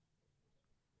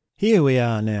Here we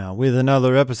are now with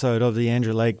another episode of the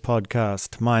Andrew Lake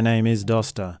Podcast. My name is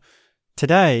Dosta.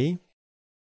 Today,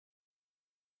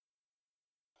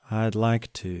 I'd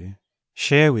like to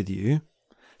share with you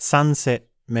sunset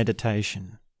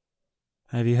meditation.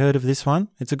 Have you heard of this one?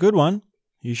 It's a good one.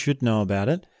 You should know about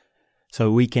it. So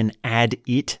we can add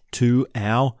it to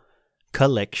our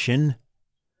collection,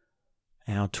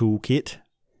 our toolkit,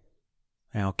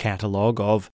 our catalogue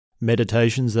of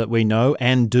meditations that we know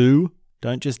and do.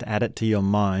 Don't just add it to your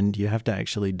mind. You have to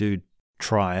actually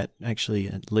try it. Actually,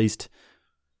 at least,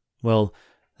 that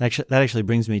actually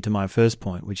brings me to my first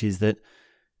point, which is that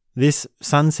this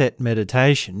sunset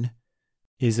meditation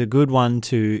is a good one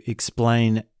to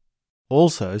explain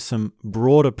also some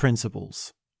broader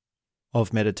principles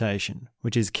of meditation,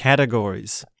 which is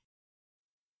categories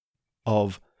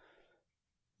of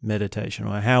meditation,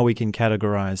 or how we can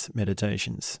categorize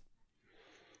meditations.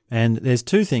 And there's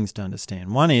two things to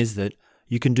understand. One is that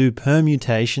you can do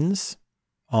permutations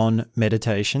on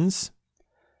meditations.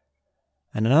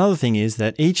 And another thing is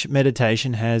that each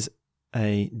meditation has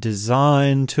a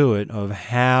design to it of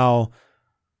how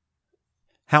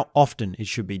often it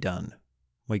should be done,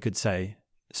 we could say,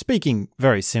 speaking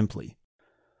very simply.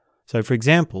 So, for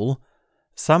example,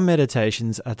 some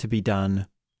meditations are to be done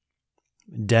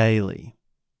daily.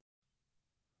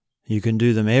 You can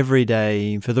do them every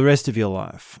day for the rest of your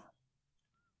life.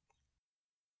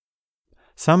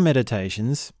 Some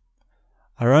meditations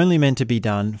are only meant to be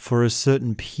done for a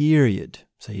certain period.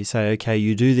 So you say, okay,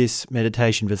 you do this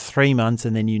meditation for 3 months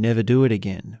and then you never do it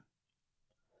again.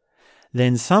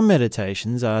 Then some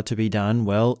meditations are to be done,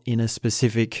 in a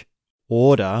specific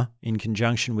order in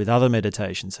conjunction with other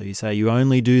meditations. So you say you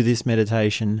only do this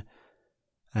meditation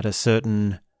at a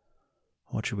certain,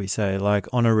 like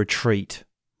on a retreat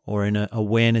or in an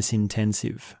awareness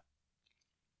intensive.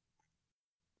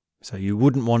 So you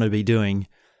wouldn't want to be doing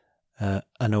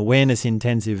an awareness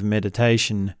intensive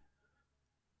meditation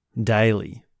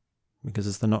daily because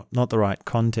it's not the right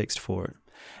context for it.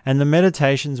 And the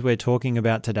meditations we're talking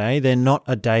about today, they're not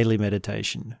a daily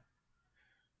meditation.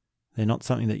 They're not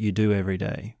something that you do every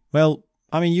day.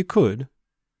 You could,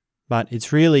 but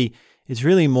it's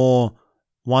really more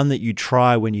one that you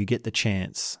try when you get the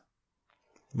chance,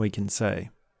 we can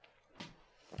say.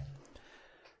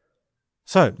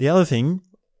 So the other thing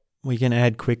we can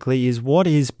add quickly is, what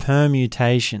is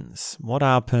permutations? What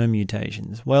are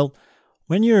permutations? Well,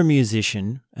 when you're a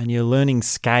musician and you're learning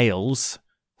scales,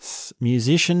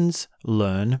 musicians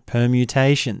learn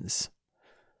permutations.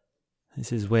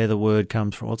 This is where the word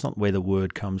comes from. Well, it's not where the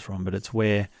word comes from, but it's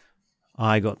where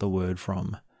I got the word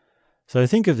from. So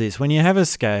think of this. When you have a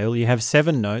scale, you have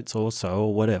 7 notes or so,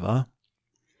 or whatever,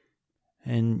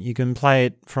 and you can play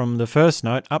it from the first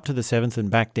note up to the 7th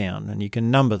and back down, and you can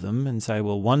number them and say,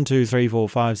 1, 2, 3, 4,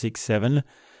 5, 6, 7,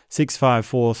 6, 5,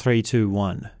 4, 3, 2,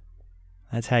 1.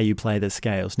 That's how you play the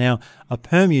scales. Now, a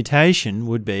permutation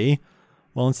would be,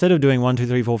 instead of doing 1, 2,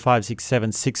 3, 4, 5, 6,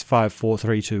 7, 6, 5, 4,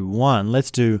 3, 2, 1, let's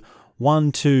do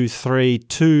 1, 2, 3,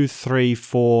 2, 3,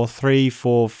 4, 3,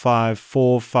 4, 5,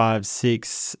 4, 5,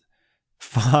 6,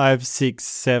 5, 6,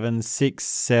 7, 6,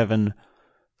 7,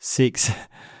 6,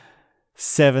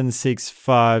 7, 6,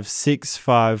 5, 6,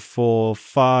 5, 4,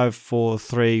 5, 4,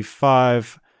 3,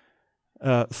 5,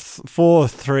 4,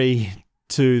 3,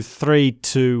 2, 3,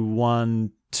 2,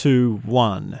 1, 2,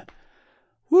 1.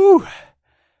 Woo!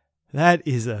 That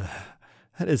is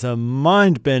a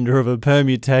mind bender of a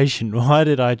permutation. Why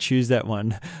did I choose that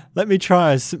one? Let me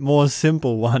try a more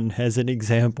simple one as an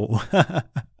example.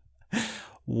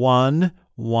 1,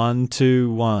 1,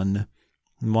 2, 1.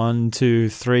 1, 2,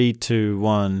 3, 2,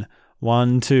 1.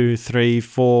 1, 2, 3,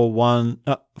 4, 1,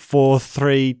 4,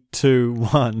 3, 2,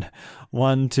 1.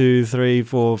 1, 2, 3,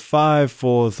 4, 5,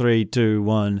 4, 3, 2,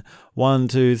 1. 1,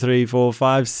 2, 3, 4,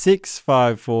 5, 6,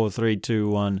 5, 4, 3, 2,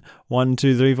 1. 1,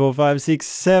 2, 3, 4, 5, 6,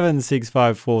 7, 6,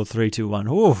 5, 4, 3, 2, 1.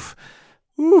 Oof.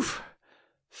 Oof.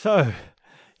 So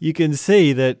you can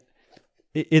see that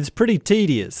it's pretty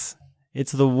tedious.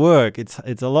 It's the work. It's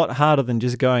a lot harder than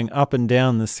just going up and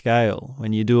down the scale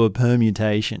when you do a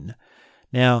permutation.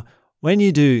 Now, when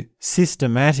you do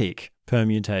systematic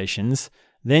permutations,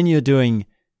 then you're doing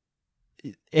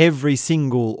every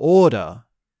single order.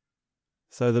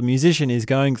 So the musician is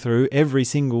going through every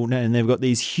single, and they've got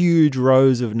these huge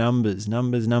rows of numbers,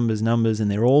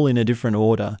 and they're all in a different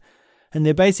order. And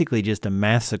they're basically just a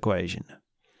maths equation.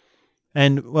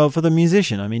 And, for the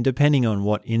musician, depending on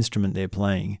what instrument they're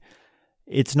playing,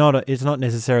 it's not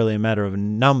necessarily a matter of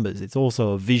numbers. It's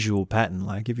also a visual pattern.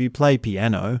 Like if you play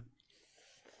piano,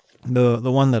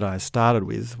 the one that I started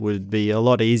with would be a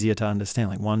lot easier to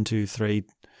understand, like 1, 2, 3,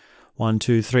 1,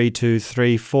 2, 3, 2,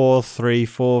 3, 4, 3,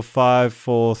 4, 5,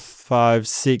 4, 5,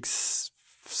 6.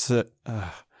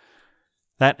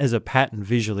 That as a pattern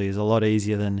visually is a lot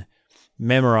easier than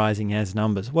memorizing as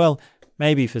numbers. Well,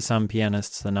 maybe for some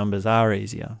pianists the numbers are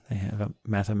easier. They have a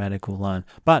mathematical line.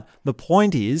 But the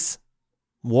point is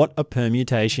what a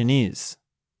permutation is,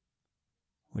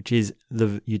 which is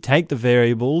you take the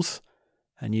variables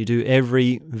and you do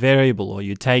every variable, or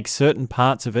you take certain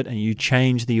parts of it and you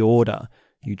change the order,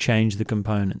 you change the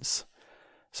components.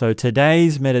 So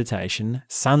today's meditation,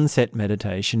 sunset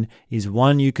meditation, is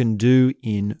one you can do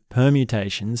in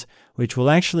permutations, which will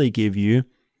actually give you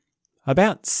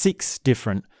about 6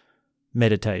 different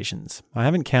meditations. I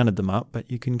haven't counted them up,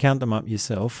 but you can count them up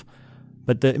yourself.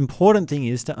 But the important thing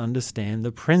is to understand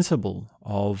the principle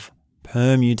of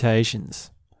permutations.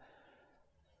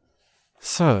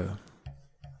 So,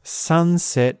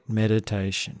 sunset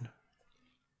meditation.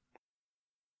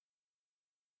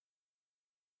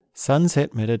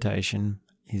 Sunset meditation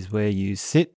is where you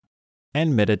sit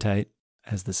and meditate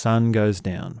as the sun goes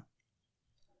down.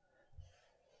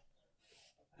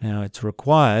 Now, it's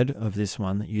required of this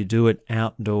one that you do it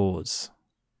outdoors,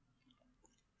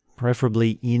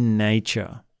 preferably in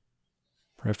nature,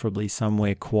 preferably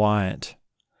somewhere quiet.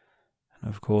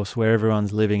 And of course, where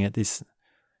everyone's living at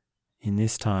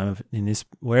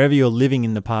wherever you're living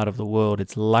in the part of the world,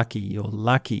 you're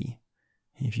lucky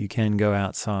if you can go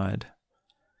outside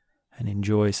and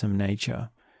enjoy some nature.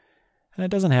 And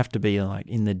it doesn't have to be like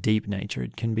in the deep nature.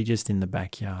 It can be just in the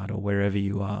backyard or wherever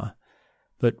you are,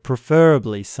 but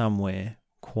preferably somewhere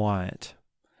quiet.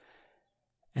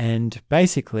 And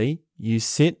basically, you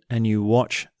sit and you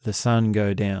watch the sun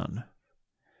go down.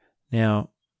 Now,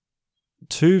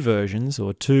 2 versions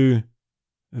or 2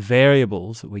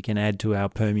 variables that we can add to our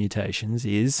permutations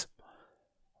is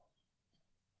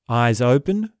eyes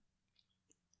open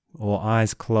or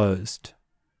eyes closed.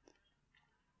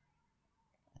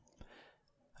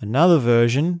 Another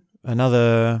version,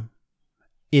 another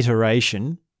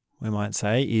iteration, we might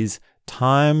say, is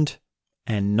timed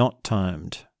and not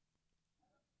timed.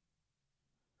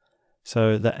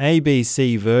 So the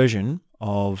ABC version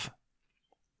of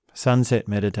sunset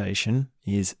meditation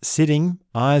is sitting,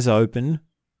 eyes open,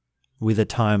 with a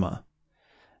timer.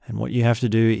 And what you have to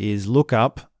do is look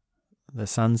up the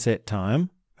sunset time.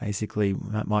 Basically,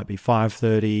 that might be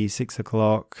 5:30, 6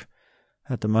 o'clock.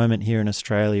 At the moment here in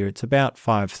Australia, it's about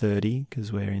 5:30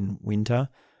 because we're in winter.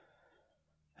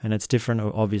 And it's different,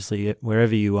 obviously,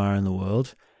 wherever you are in the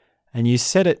world. And you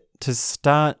set it to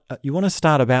start, you want to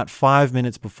start about 5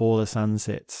 minutes before the sun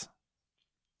sets,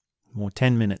 or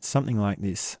 10 minutes, something like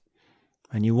this.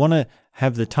 And you want to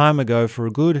have the timer go for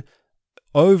a good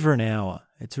over an hour.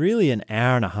 It's really an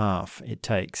hour and a half it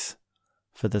takes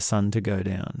for the sun to go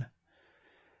down.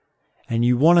 And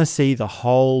you want to see the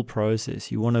whole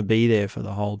process. You want to be there for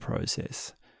the whole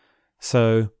process.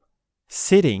 So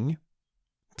sitting,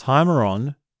 timer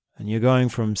on, and you're going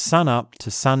from sun up to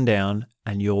sundown,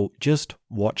 and you're just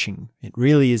watching. It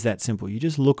really is that simple. You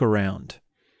just look around.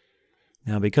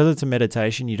 Now, because it's a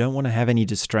meditation, you don't want to have any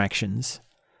distractions.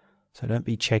 So don't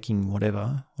be checking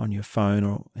whatever on your phone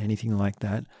or anything like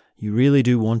that. You really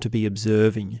do want to be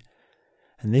observing.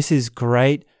 And this is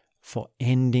great for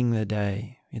ending the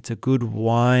day. It's a good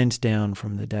wind down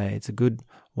from the day. It's a good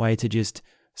way to just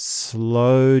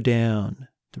slow down,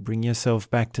 to bring yourself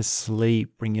back to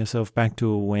sleep, bring yourself back to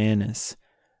awareness.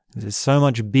 There's so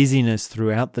much busyness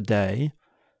throughout the day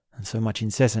and so much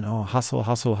incessant, hustle,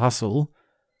 hustle, hustle.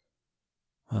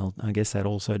 Well, I guess that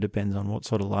also depends on what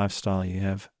sort of lifestyle you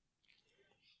have.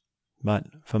 But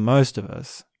for most of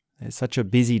us, it's such a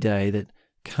busy day that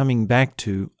coming back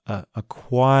to a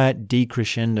quiet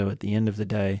decrescendo at the end of the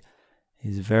day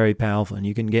is very powerful. And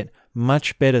you can get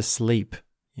much better sleep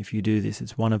if you do this.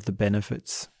 It's one of the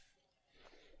benefits.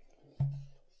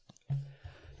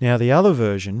 Now, the other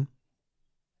version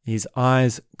is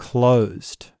eyes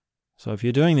closed. So if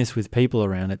you're doing this with people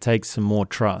around, it takes some more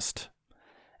trust.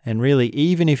 And really,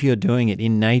 even if you're doing it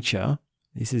in nature,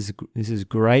 this is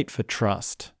great for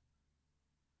trust.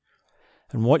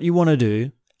 And what you want to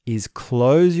do is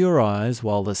close your eyes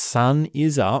while the sun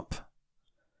is up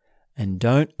and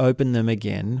don't open them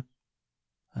again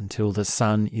until the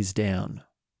sun is down.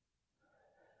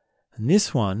 And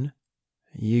this one,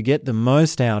 you get the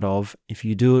most out of if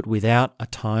you do it without a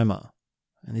timer.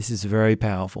 And this is very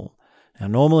powerful. Now,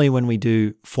 normally when we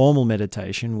do formal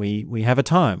meditation, we have a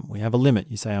time, we have a limit.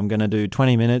 You say, I'm going to do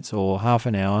 20 minutes or half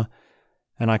an hour,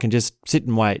 and I can just sit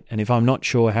and wait. And if I'm not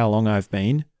sure how long I've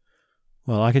been,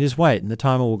 well, I can just wait and the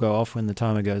timer will go off when the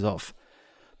timer goes off.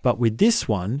 But with this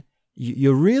one,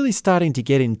 you're really starting to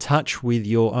get in touch with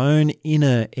your own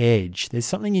inner edge. There's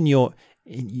something in your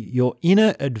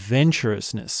inner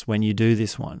adventurousness when you do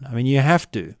this one. I mean, you have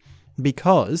to,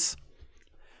 because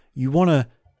you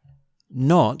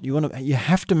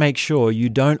have to make sure you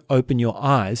don't open your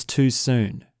eyes too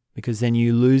soon, because then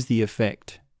you lose the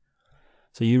effect.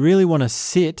 So you really want to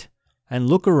sit and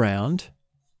look around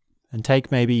and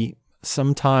take maybe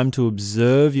some time to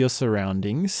observe your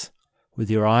surroundings with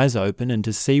your eyes open and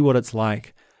to see what it's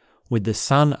like with the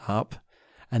sun up,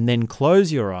 and then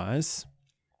close your eyes.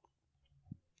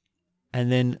 And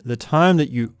then the time that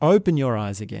you open your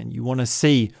eyes again, you want to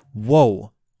see,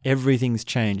 whoa, everything's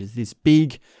changed. It's this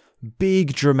big,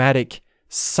 dramatic,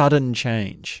 sudden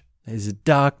change. There's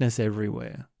darkness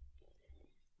everywhere.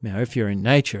 Now, if you're in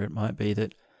nature, it might be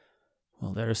that,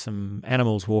 well, there are some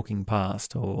animals walking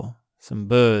past, or some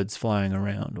birds flying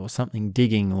around, or something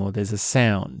digging, or there's a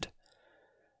sound.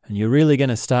 And you're really going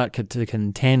to start to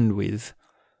contend with,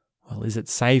 well, is it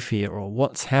safe here, or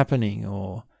what's happening,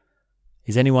 or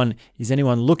is anyone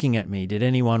looking at me? Did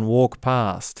anyone walk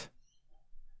past?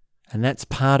 And that's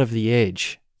part of the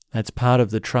edge. That's part of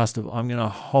the trust of, I'm going to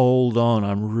hold on.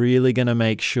 I'm really going to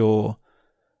make sure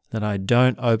that I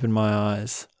don't open my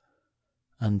eyes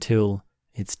until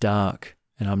it's dark,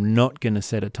 and I'm not going to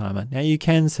set a timer. Now, you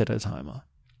can set a timer.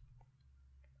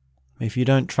 If you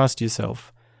don't trust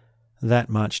yourself that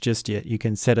much just yet, you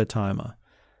can set a timer,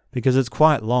 because it's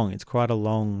quite long. It's quite a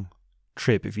long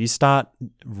trip. If you start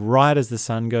right as the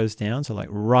sun goes down, so like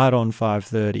right on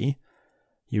 5:30,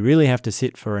 you really have to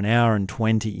sit for 1 hour and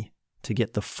 20 to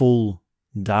get the full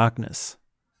darkness,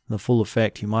 the full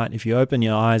effect. You might, if you open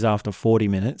your eyes after 40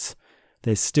 minutes,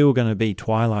 there's still going to be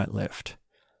twilight left.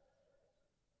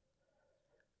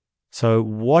 So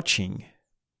watching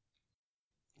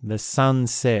the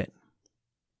sunset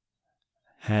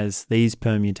has these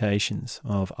permutations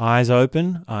of eyes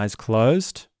open, eyes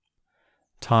closed,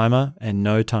 timer, and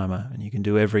no timer. And you can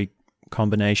do every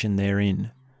combination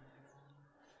therein.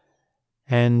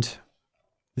 And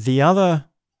the other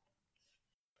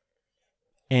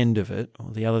end of it,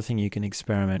 or the other thing you can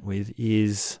experiment with,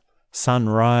 is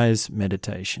sunrise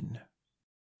meditation.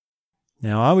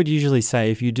 Now, I would usually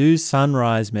say if you do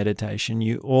sunrise meditation,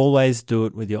 you always do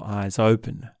it with your eyes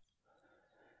open.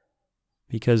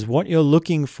 Because what you're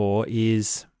looking for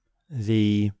is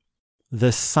the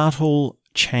subtle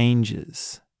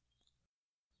changes,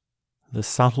 the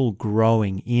subtle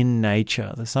growing in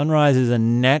nature. The sunrise is a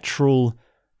natural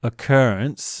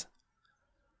occurrence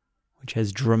which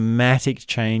has dramatic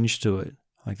change to it.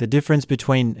 Like the difference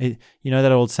between, you know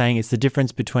that old saying, it's the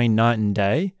difference between night and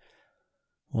day?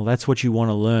 Well, that's what you want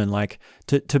to learn. Like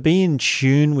to be in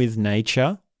tune with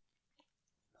nature.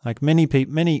 Like many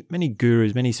people, many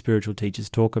gurus, many spiritual teachers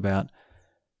talk about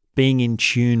being in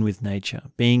tune with nature,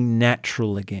 being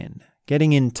natural again,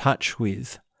 getting in touch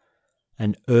with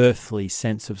an earthly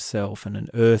sense of self and an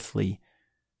earthliness,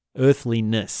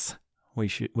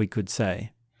 we could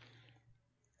say.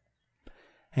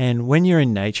 And when you're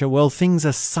in nature, well, things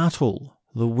are subtle.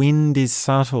 The wind is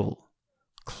subtle.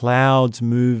 Clouds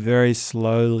move very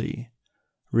slowly.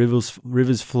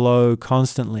 Rivers flow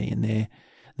constantly, and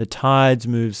the tides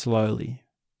move slowly.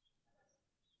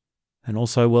 And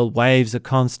also, well, waves are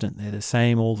constant. They're the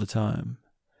same all the time.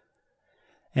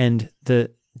 And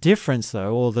the difference,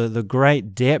 though, or the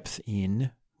great depth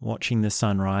in watching the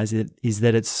sunrise is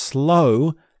that it's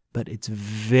slow, but it's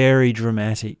very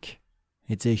dramatic.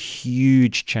 It's a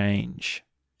huge change.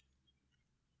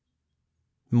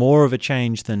 More of a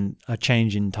change than a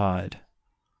change in tide.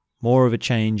 More of a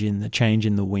change in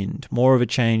the wind. More of a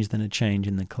change than a change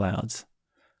in the clouds.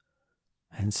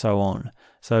 And so on.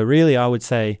 So really, I would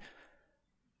say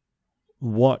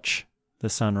watch the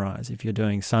sunrise if you're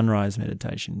doing sunrise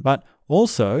meditation. But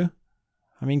also,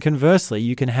 I mean, conversely,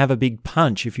 you can have a big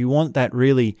punch if you want that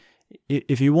really,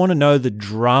 if you want to know the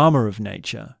drama of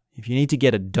nature, if you need to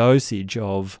get a dosage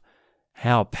of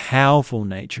how powerful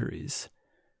nature is,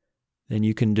 then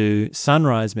you can do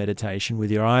sunrise meditation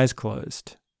with your eyes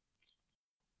closed.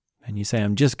 And you say,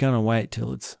 I'm just going to wait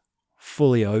till it's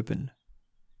fully open.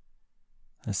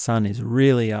 The sun is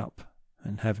really up,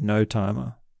 and have no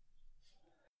timer.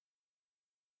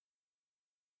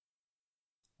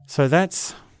 So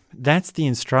that's the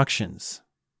instructions.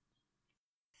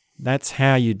 That's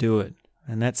how you do it.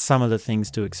 And that's some of the things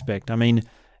to expect. I mean,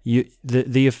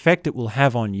 the effect it will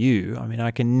have on you, I mean,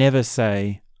 I can never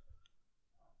say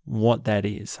what that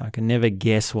is. I can never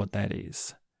guess what that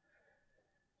is.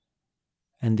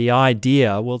 And the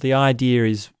idea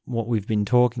is what we've been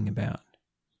talking about,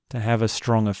 to have a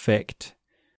strong effect.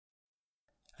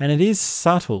 And it is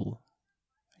subtle.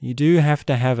 You do have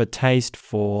to have a taste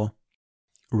for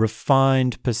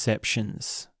refined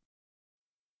perceptions,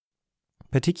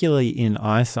 particularly in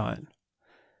eyesight.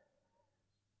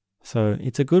 So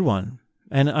it's a good one.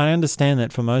 And I understand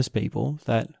that for most people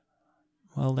that,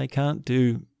 well, they can't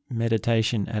do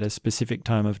meditation at a specific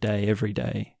time of day every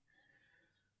day.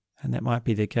 And that might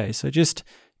be the case. So just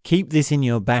keep this in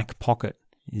your back pocket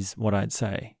is what I'd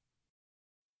say.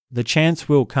 The chance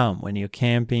will come when you're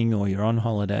camping or you're on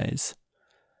holidays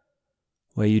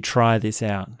where you try this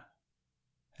out.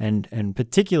 And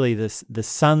particularly the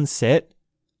sunset,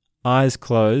 eyes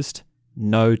closed,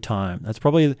 no time. That's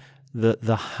probably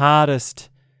the hardest.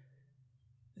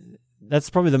 That's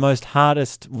probably the most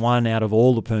hardest one out of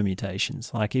all the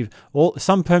permutations. Like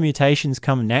some permutations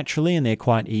come naturally and they're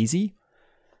quite easy.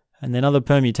 And then other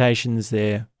permutations,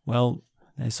 they're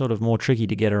sort of more tricky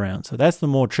to get around. So that's the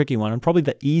more tricky one. And probably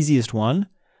the easiest one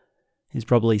is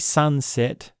probably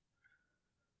sunset,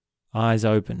 eyes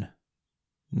open,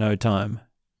 no time.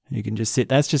 You can just sit.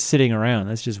 That's just sitting around.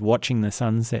 That's just watching the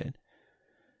sunset.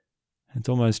 It's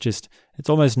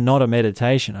almost not a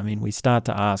meditation. I mean, we start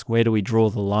to ask, where do we draw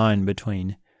the line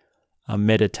between a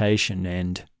meditation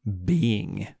and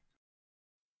being?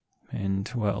 And,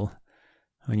 well,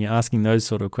 when you're asking those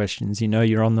sort of questions, you know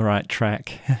you're on the right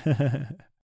track.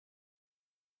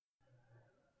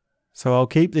 So I'll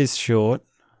keep this short,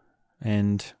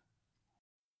 and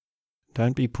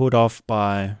don't be put off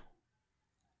by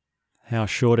how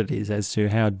short it is as to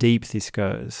how deep this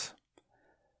goes.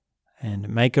 And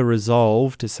make a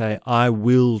resolve to say, I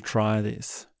will try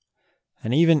this.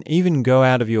 And even go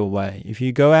out of your way. If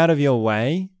you go out of your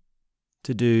way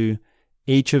to do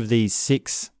each of these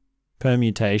 6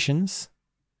 permutations,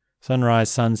 sunrise,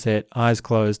 sunset, eyes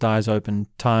closed, eyes open,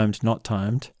 timed, not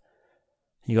timed,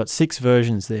 you got 6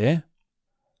 versions there.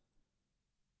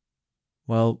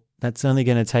 Well, that's only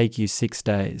going to take you 6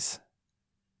 days.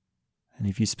 And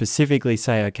if you specifically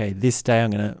say, okay, this day I'm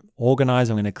going to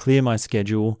organize, I'm going to clear my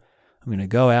schedule, I'm going to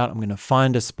go out, I'm going to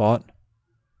find a spot,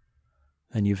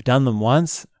 and you've done them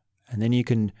once, and then you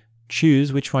can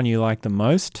choose which one you like the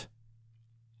most,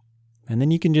 and then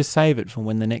you can just save it for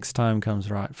when the next time comes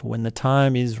right, for when the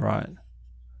time is right.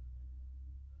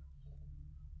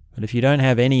 But if you don't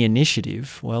have any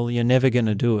initiative, well, you're never going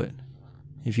to do it.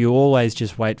 If you always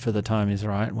just wait for the time is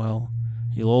right, well,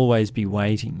 you'll always be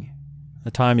waiting.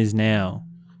 The time is now,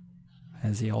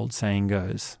 as the old saying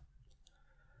goes.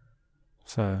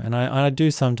 So, and I do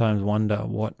sometimes wonder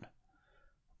what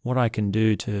I can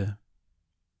do to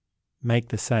make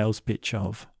the sales pitch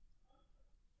of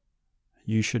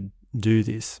you should do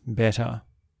this better.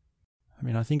 I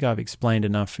mean, I think I've explained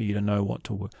enough for you to know what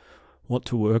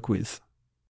to work with.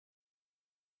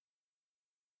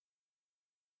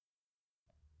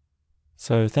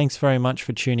 So thanks very much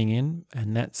for tuning in,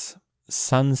 and that's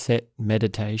sunset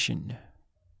meditation.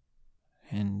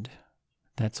 And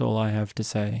that's all I have to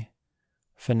say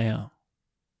for now.